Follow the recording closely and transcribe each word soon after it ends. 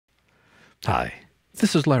Hi,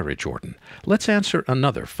 this is Larry Jordan. Let's answer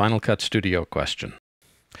another Final Cut Studio question.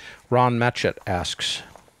 Ron Matchett asks,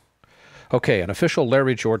 okay, an official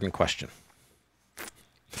Larry Jordan question.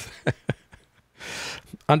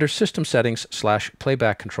 Under System Settings /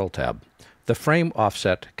 Playback Control tab, the frame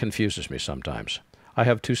offset confuses me sometimes. I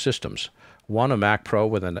have two systems, one a Mac Pro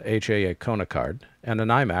with an AJA Kona card and an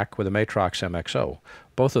iMac with a Matrox MXO,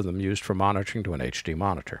 both of them used for monitoring to an HD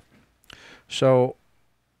monitor. So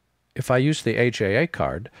if I use the AJA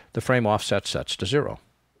card, the frame offset sets to 0.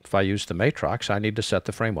 If I use the Matrox, I need to set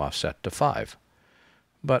the frame offset to 5.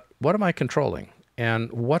 But what am I controlling, and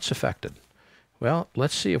what's affected? Well,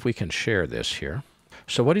 let's see if we can share this here.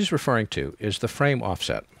 So what he's referring to is the frame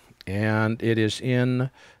offset, and it is in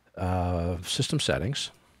System Settings,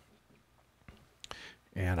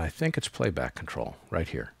 and I think it's Playback Control right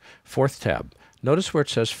here. 4th tab. Notice where it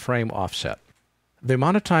says Frame Offset. The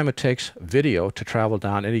amount of time it takes video to travel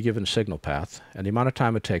down any given signal path and the amount of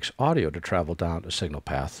time it takes audio to travel down a signal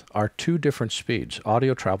path are two different speeds.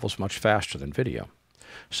 Audio travels much faster than video.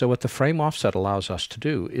 So what the frame offset allows us to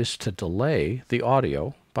do is to delay the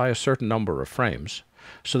audio by a certain number of frames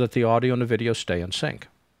so that the audio and the video stay in sync.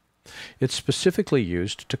 It's specifically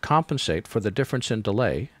used to compensate for the difference in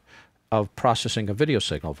delay of processing a video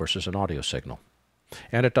signal versus an audio signal.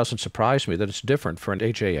 And it doesn't surprise me that it's different for an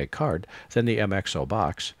AJA card than the MXO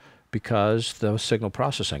box because the signal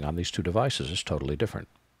processing on these two devices is totally different.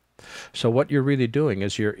 So what you're really doing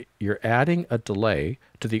is you're adding a delay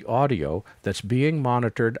to the audio that's being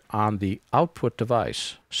monitored on the output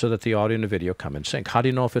device so that the audio and the video come in sync. How do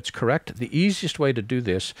you know if it's correct? The easiest way to do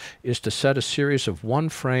this is to set a series of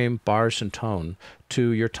 1-frame bars and tone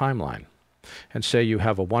to your timeline. And say you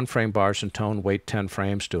have a 1-frame bars and tone, wait 10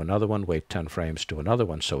 frames, do another one, wait 10 frames, do another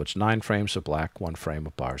one. So it's 9 frames of black, 1 frame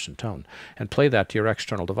of bars and tone. And play that to your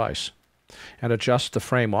external device. And adjust the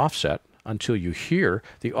frame offset until you hear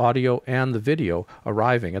the audio and the video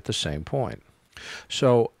arriving at the same point.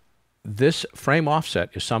 So this frame offset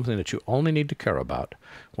is something that you only need to care about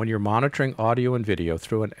when you're monitoring audio and video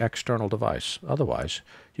through an external device. Otherwise,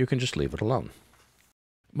 you can just leave it alone.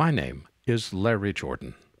 My name is Larry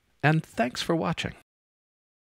Jordan, and thanks for watching.